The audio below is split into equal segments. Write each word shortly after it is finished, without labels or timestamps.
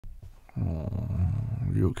Oh,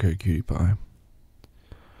 you okay, cutie pie?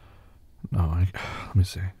 No, let me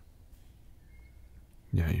see.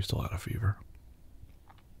 Yeah, you still had a fever.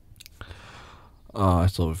 I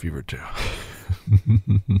still have a fever too.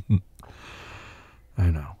 I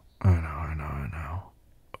know, I know.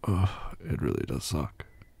 Ugh, it really does suck.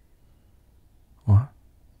 What?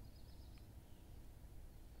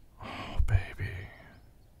 Oh, baby.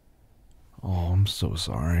 Oh, I'm so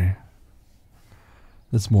sorry.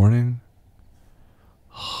 This morning,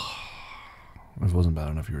 it wasn't bad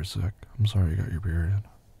enough you were sick. I'm sorry you got your period.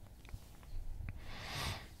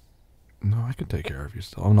 No, I can take care of you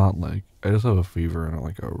still. I'm not like, I just have a fever and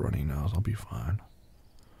like a runny nose. I'll be fine.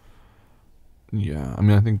 Yeah, I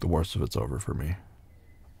mean, I think the worst of it's over for me.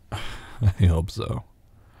 I hope so.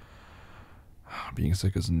 Being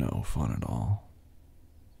sick is no fun at all.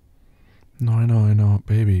 No, I know.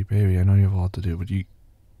 Baby, I know you have a lot to do, but you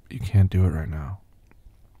can't do it right now.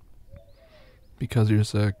 Because you're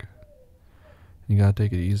sick. You gotta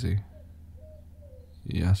take it easy.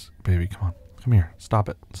 Yes, baby, come on. Come here. Stop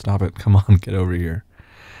it. Stop it. Come on, get over here.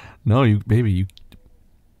 No, baby, you,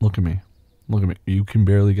 look at me. Look at me. You can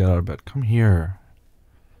barely get out of bed. Come here.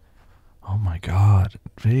 Oh my god,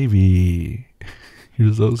 baby.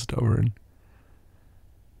 You're so stubborn.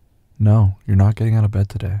 No, you're not getting out of bed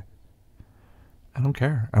today. I don't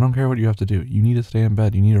care. I don't care what you have to do. You need to stay in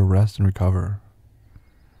bed. You need to rest and recover.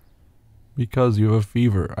 Because you have a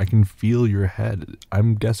fever. I can feel your head.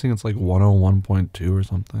 I'm guessing it's like 101.2 or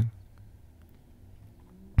something.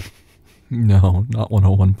 No, not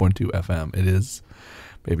 101.2 FM. It is.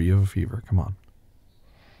 Baby, you have a fever. Come on.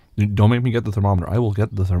 Don't make me get the thermometer. I will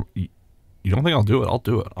get the thermometer. You don't think I'll do it? I'll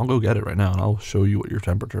do it. I'll go get it right now and I'll show you what your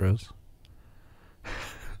temperature is.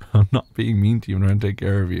 I'm not being mean to you. I'm trying to take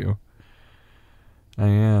care of you. I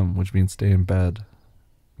am, which means stay in bed.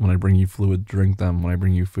 When I bring you fluid, drink them. When I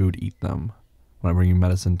bring you food, eat them. When I bring you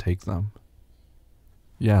medicine, take them.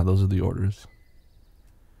 Yeah, those are the orders.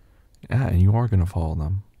 Yeah, and you are going to follow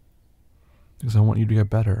them. Because I want you to get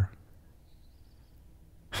better.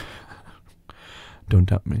 Don't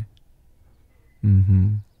tempt me.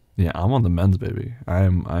 Yeah, I'm on the mends, baby. I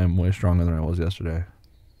am way stronger than I was yesterday.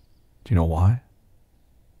 Do you know why?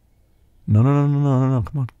 No.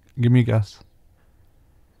 Come on. Give me a guess.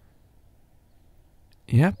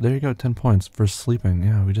 Yep, there you go. 10 points for sleeping.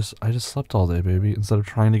 Yeah, I just slept all day, baby, instead of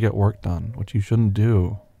trying to get work done, which you shouldn't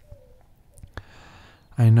do.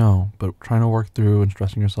 I know, but trying to work through and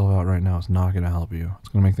stressing yourself out right now is not going to help you. It's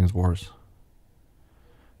going to make things worse.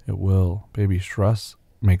 It will. Baby, stress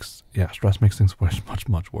makes things worse,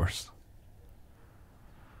 much worse.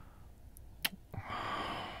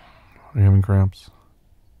 Are you having cramps?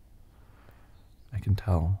 I can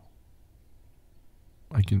tell.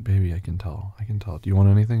 Baby, I can tell. Do you want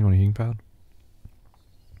anything? You want a heating pad?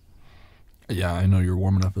 Yeah, I know you're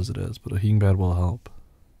warm enough as it is, but a heating pad will help.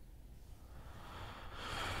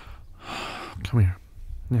 Come here.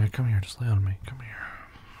 Yeah, come here. Just lay on me. Come here.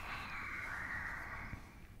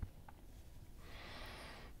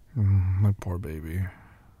 My poor baby.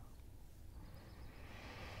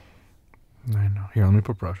 I know. Here, let me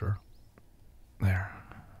put pressure. There.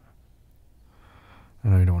 I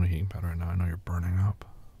know you don't want a heating pad right now. I know you're burning up.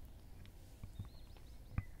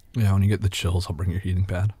 Yeah, when you get the chills, I'll bring your heating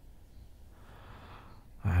pad.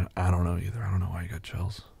 I don't know either. I don't know why you got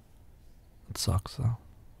chills. It sucks, though.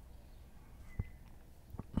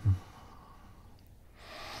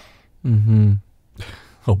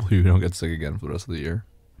 Hopefully you don't get sick again for the rest of the year.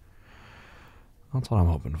 That's what I'm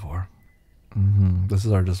hoping for. This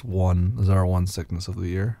is our one sickness of the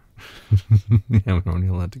year. Yeah, we only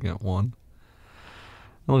allowed to get one.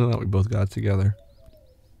 And look at that, we both got it together.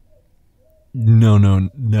 No. Do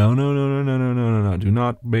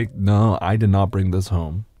not make, no, I did not bring this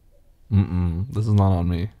home. This is not on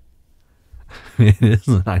me. It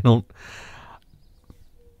isn't. I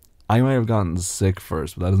might have gotten sick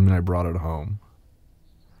first, but that doesn't mean I brought it home.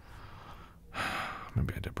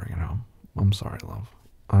 Maybe I did bring it home. I'm sorry, love.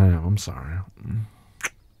 I'm sorry.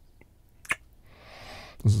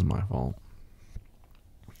 This is my fault.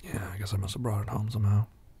 Yeah, I guess I must have brought it home somehow.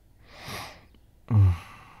 I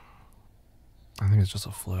think it's just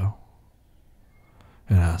a flu.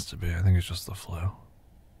 It has to be. I think it's just the flu.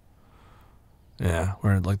 Yeah,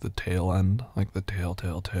 we're at like the tail end, like the tail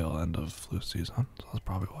end of flu season. So that's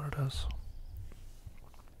probably what it is.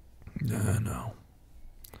 Yeah, I know.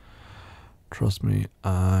 Trust me,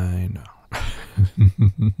 I know.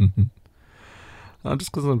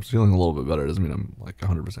 Just because I'm feeling a little bit better doesn't mean I'm like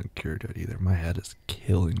 100% cured yet either. My head is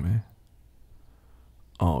killing me.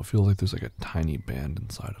 Oh, it feels like there's like a tiny band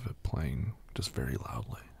inside of it playing just very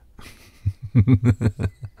loudly.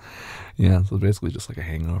 Yeah, so it's basically just like a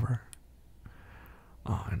hangover.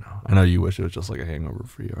 Oh, I know. I know you wish it was just like a hangover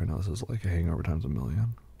for you. I know this is like a hangover times a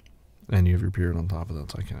million. And you have your period on top of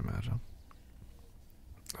that, so I can't imagine.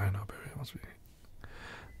 I know, baby. It must be.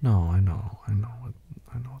 No, I know. I know.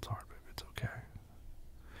 I know it's hard, baby. It's okay.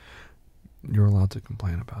 You're allowed to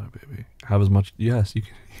complain about it, baby. Have as much. Yes, you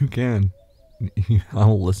can. You can.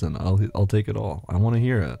 I'll listen. I'll take it all. I want to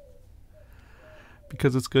hear it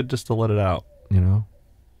because it's good just to let it out. You know.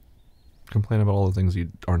 Complain about all the things you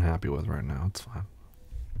aren't happy with right now. It's fine.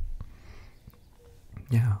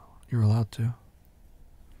 Yeah, you're allowed to.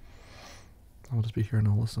 I'll just be here and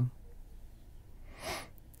I'll listen.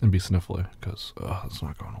 And be sniffly, because it's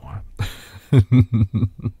not going away.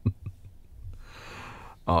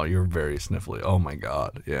 Oh, you're very sniffly. Oh my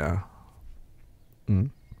god, yeah.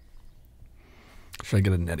 Mm. Should I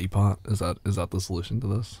get a neti pot? Is that the solution to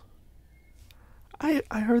this? I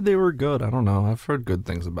heard they were good. I don't know. I've heard good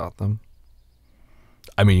things about them.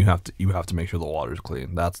 I mean, you have to make sure the water's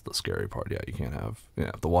clean. That's the scary part. Yeah, you can't have.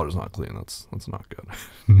 Yeah, if the water's not clean, that's not good.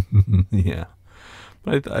 Yeah,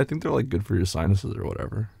 but I think they're like good for your sinuses or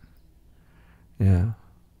whatever. Yeah.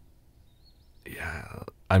 Yeah.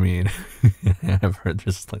 I mean, I've heard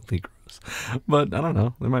they're slightly gross, but I don't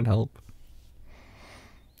know. They might help.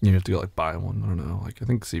 You have to go like buy one. I don't know. Like I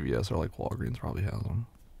think CVS or like Walgreens probably has them.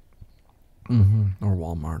 Or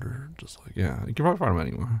Walmart or just like yeah, you can probably find them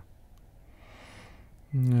anywhere.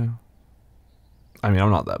 Yeah. I mean,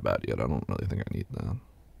 I'm not that bad yet. I don't really think I need that.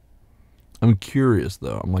 I'm curious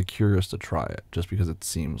though. I'm like curious to try it just because it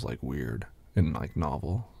seems like weird and like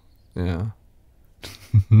novel. Yeah.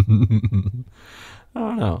 I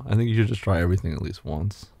don't know. I think you should just try everything at least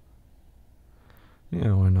once.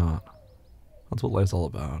 Yeah, why not? That's what life's all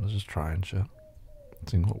about, is just trying shit.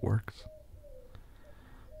 Seeing what works.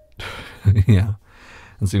 Yeah.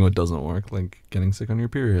 And seeing what doesn't work, like getting sick on your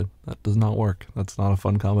period. That does not work. That's not a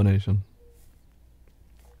fun combination.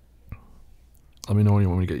 Let me know when you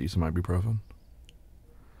want me to get you some ibuprofen.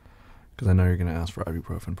 Because I know you're going to ask for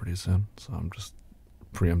ibuprofen pretty soon. So I'm just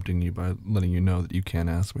preempting you by letting you know that you can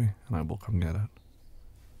ask me, and I will come get it.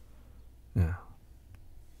 Yeah.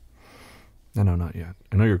 I know, not yet.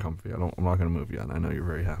 I know you're comfy. I'm not going to move yet. I know you're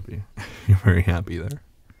very happy. You're very happy there.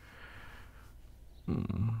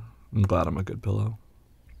 I'm glad I'm a good pillow.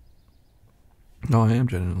 No, I am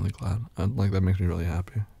genuinely glad. Like, that makes me really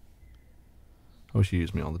happy. I wish you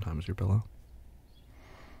used me all the time as your pillow.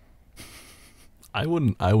 I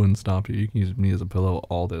wouldn't stop you. You can use me as a pillow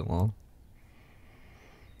all day long.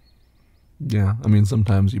 Yeah, I mean,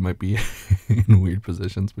 sometimes you might be in weird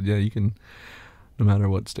positions, but yeah, you can, no matter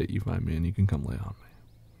what state you find me in, you can come lay on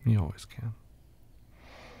me. You always can.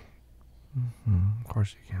 Of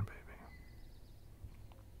course you can, baby.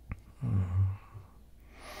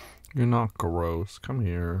 You're not gross. Come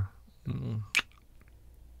here. You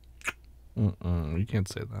can't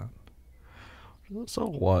say that. So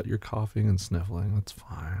what? You're coughing and sniffling. That's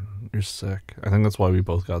fine. You're sick. I think that's why we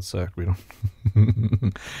both got sick. We don't.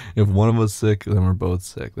 If one of us sick, then we're both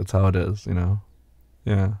sick. That's how it is, you know?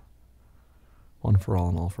 Yeah. One for all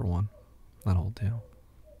and all for one. That whole deal.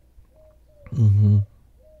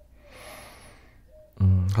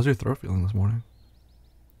 How's your throat feeling this morning?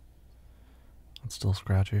 It's still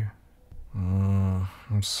scratchy.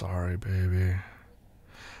 I'm sorry, baby.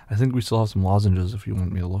 I think we still have some lozenges if you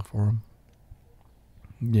want me to look for them.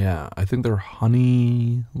 Yeah, I think they're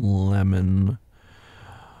honey, lemon,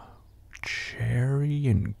 cherry,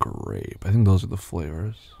 and grape. I think those are the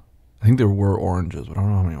flavors. I think there were oranges, but I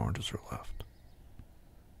don't know how many oranges are left.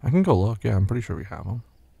 I can go look. Yeah, I'm pretty sure we have them.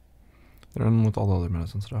 They're in with all the other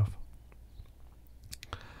medicine stuff.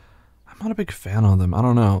 I'm not a big fan of them. I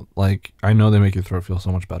don't know. Like, I know they make your throat feel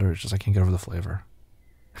so much better. It's just I can't get over the flavor.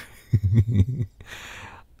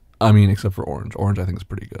 I mean, except for orange. Orange, I think, is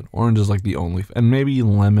pretty good. Orange is like the only... And maybe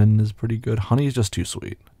lemon is pretty good. Honey is just too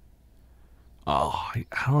sweet. Oh, I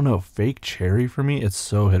don't know. Fake cherry for me, it's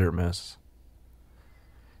so hit or miss.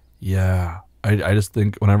 Yeah. I just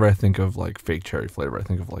think... Whenever I think of, like, fake cherry flavor, I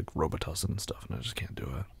think of, like, Robitussin and stuff, and I just can't do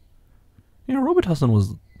it. You know, Robitussin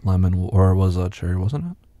was lemon, or was cherry, wasn't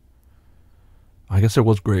it? I guess it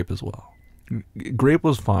was grape as well. Grape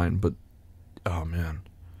was fine, but... Oh, man.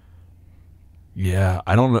 Yeah,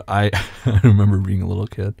 I don't know. I remember being a little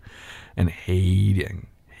kid and hating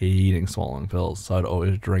swallowing pills. So I'd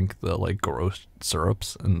always drink the like gross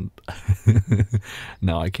syrups, and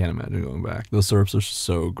now I can't imagine going back. Those syrups are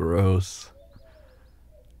so gross.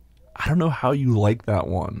 I don't know how you like that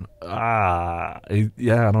one. Yeah,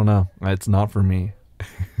 I don't know. It's not for me.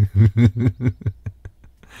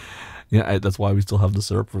 Yeah, that's why we still have the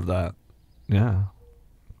syrup for that. Yeah.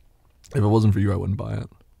 If it wasn't for you, I wouldn't buy it.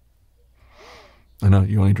 I know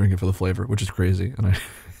you only drink it for the flavor, which is crazy, and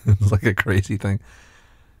it's like a crazy thing.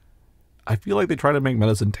 I feel like they try to make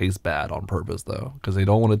medicine taste bad on purpose, though, because they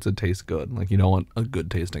don't want it to taste good. Like, you don't want a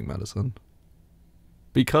good tasting medicine,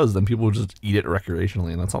 because then people will just eat it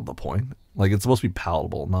recreationally, and that's not the point. Like, it's supposed to be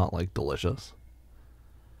palatable, not like delicious.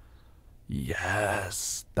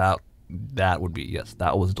 Yes, that would be, yes,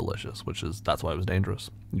 that was delicious, that's why it was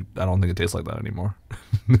dangerous. I don't think it tastes like that anymore.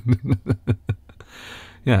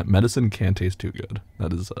 Yeah, medicine can't taste too good.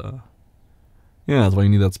 That is, yeah, that's why you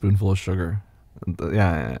need that spoonful of sugar.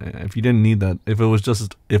 Yeah, if you didn't need that, if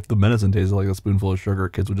the medicine tasted like a spoonful of sugar,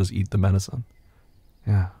 kids would just eat the medicine.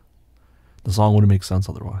 Yeah. The song wouldn't make sense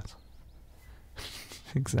otherwise.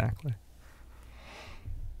 Exactly.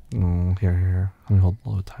 Here. Let me hold a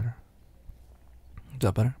little bit tighter. Is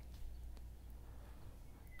that better?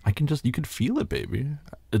 You can feel it, baby.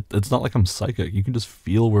 It's not like I'm psychic. You can just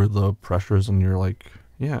feel where the pressure is, and you're like,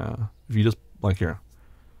 yeah. If you just, like, here.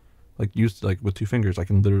 Like, with 2 fingers, I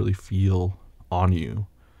can literally feel on you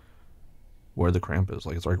where the cramp is.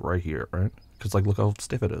 Like, it's like right here, right? Because, like, look how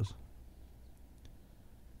stiff it is.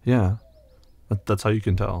 Yeah. That's how you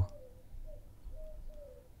can tell.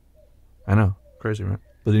 I know. Crazy, right?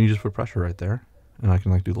 But then you just put pressure right there, and I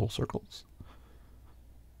can, like, do little circles.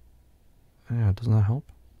 Yeah, doesn't that help?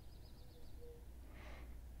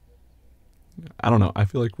 I don't know. I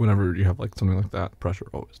feel like whenever you have, like, something like that, pressure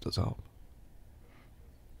always does help.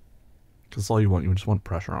 Because that's all you want. You just want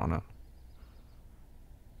pressure on it.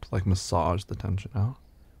 To, like, massage the tension out.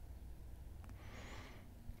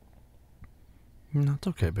 No, it's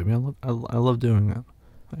okay, baby. I love doing it.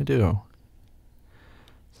 I do.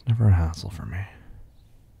 It's never a hassle for me.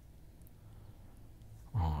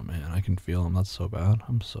 Oh, man, I can feel him. That's so bad.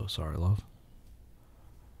 I'm so sorry, love.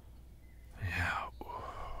 Yeah.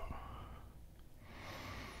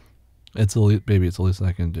 It's the least, baby, it's the least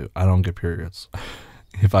I can do. I don't get periods.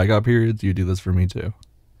 If I got periods, you'd do this for me too.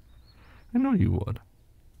 I know you would.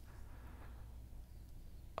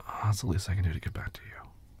 That's the least I can do to get back to you.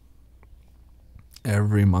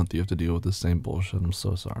 Every month you have to deal with the same bullshit. I'm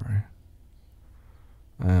so sorry.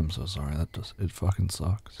 I am so sorry. It fucking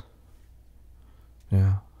sucks.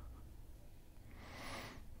 Yeah.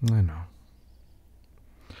 I know.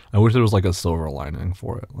 I wish there was like a silver lining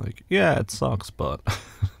for it. Like, yeah, it sucks, but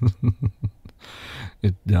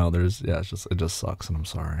it just sucks, and I'm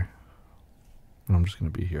sorry. And I'm just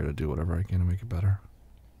gonna be here to do whatever I can to make it better.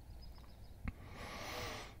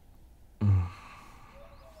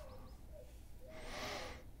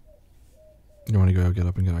 You want to go get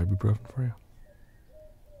up and get ibuprofen for you?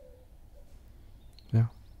 Yeah.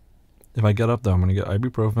 If I get up though, I'm gonna get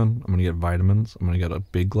ibuprofen. I'm gonna get vitamins. I'm gonna get a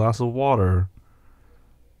big glass of water.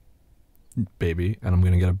 Baby, and I'm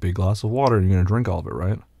gonna get a big glass of water, and you're gonna drink all of it,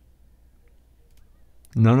 right?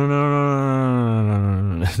 No.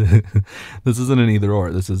 This isn't an either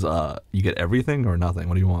or. This is you get everything or nothing.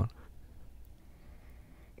 What do you want?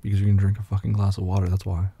 Because you're gonna drink a fucking glass of water. That's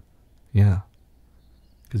why. Yeah.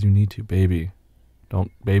 Because you need to, baby. Don't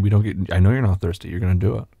get. I know you're not thirsty. You're gonna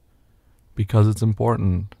do it because it's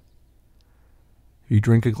important. If you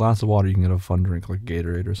drink a glass of water, you can get a fun drink like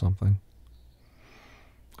Gatorade or something.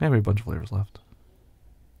 I have a bunch of flavors left.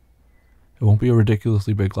 It won't be a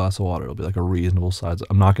ridiculously big glass of water. It'll be like a reasonable size.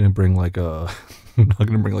 I'm not gonna bring like a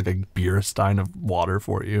beer stein of water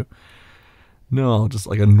for you. No, just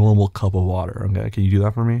like a normal cup of water. Okay, can you do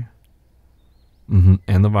that for me?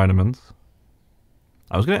 And the vitamins.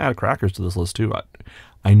 I was gonna add crackers to this list too.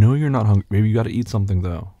 I know you're not hungry. Maybe you got to eat something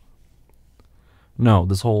though. No,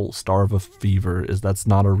 this whole starve of fever that's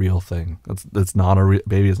not a real thing. That's not a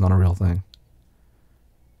baby. It's not a real thing.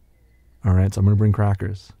 All right, so I'm gonna bring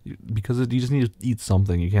crackers because you just need to eat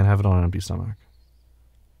something. You can't have it on an empty stomach.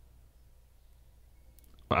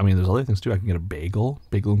 I mean, there's other things too. I can get a bagel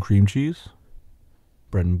and cream cheese,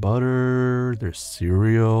 bread and butter. There's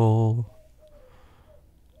cereal.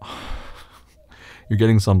 You're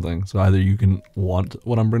getting something. So either you can want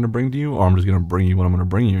what I'm going to bring to you, or I'm just going to bring you what I'm going to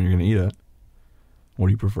bring you, and you're going to eat it. What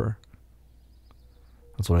do you prefer?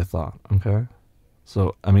 That's what I thought. Okay.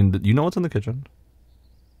 So I mean, you know what's in the kitchen.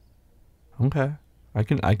 Okay, I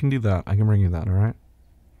can do that. I can bring you that. All right.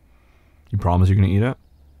 You promise you're gonna eat it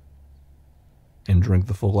and drink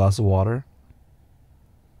the full glass of water.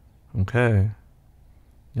 Okay.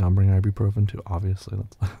 Yeah, I'm bringing ibuprofen too. Obviously,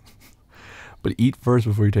 but eat first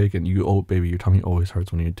before you take it. Baby, your tummy always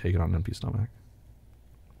hurts when you take it on an empty stomach.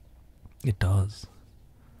 It does.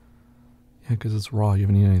 Yeah, because it's raw. You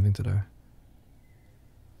haven't eaten anything today.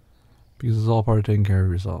 Because it's all part of taking care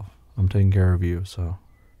of yourself. I'm taking care of you, so.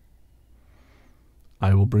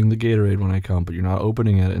 I will bring the Gatorade when I come, but you're not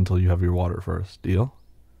opening it until you have your water first. Deal?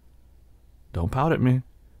 Don't pout at me.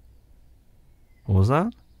 What was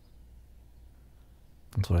that?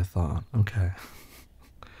 That's what I thought. Okay.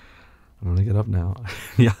 I'm gonna get up now.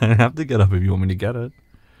 Yeah, I have to get up if you want me to get it.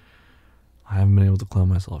 I haven't been able to clone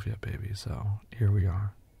myself yet, baby, so here we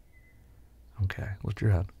are. Okay, lift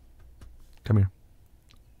your head. Come here.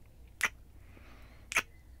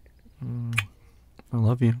 I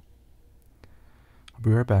love you. I'll be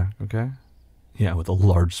right back, okay? Yeah, with a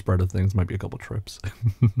large spread of things, might be a couple trips.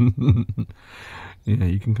 Yeah,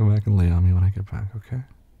 you can come back and lay on me when I get back, okay?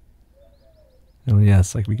 Oh,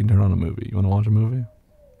 yes, like we can turn on a movie. You want to watch a movie?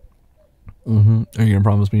 Are you going to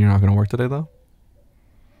promise me you're not going to work today, though?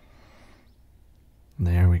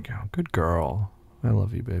 There we go. Good girl. I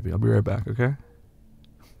love you, baby. I'll be right back, okay?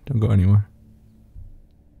 Don't go anywhere.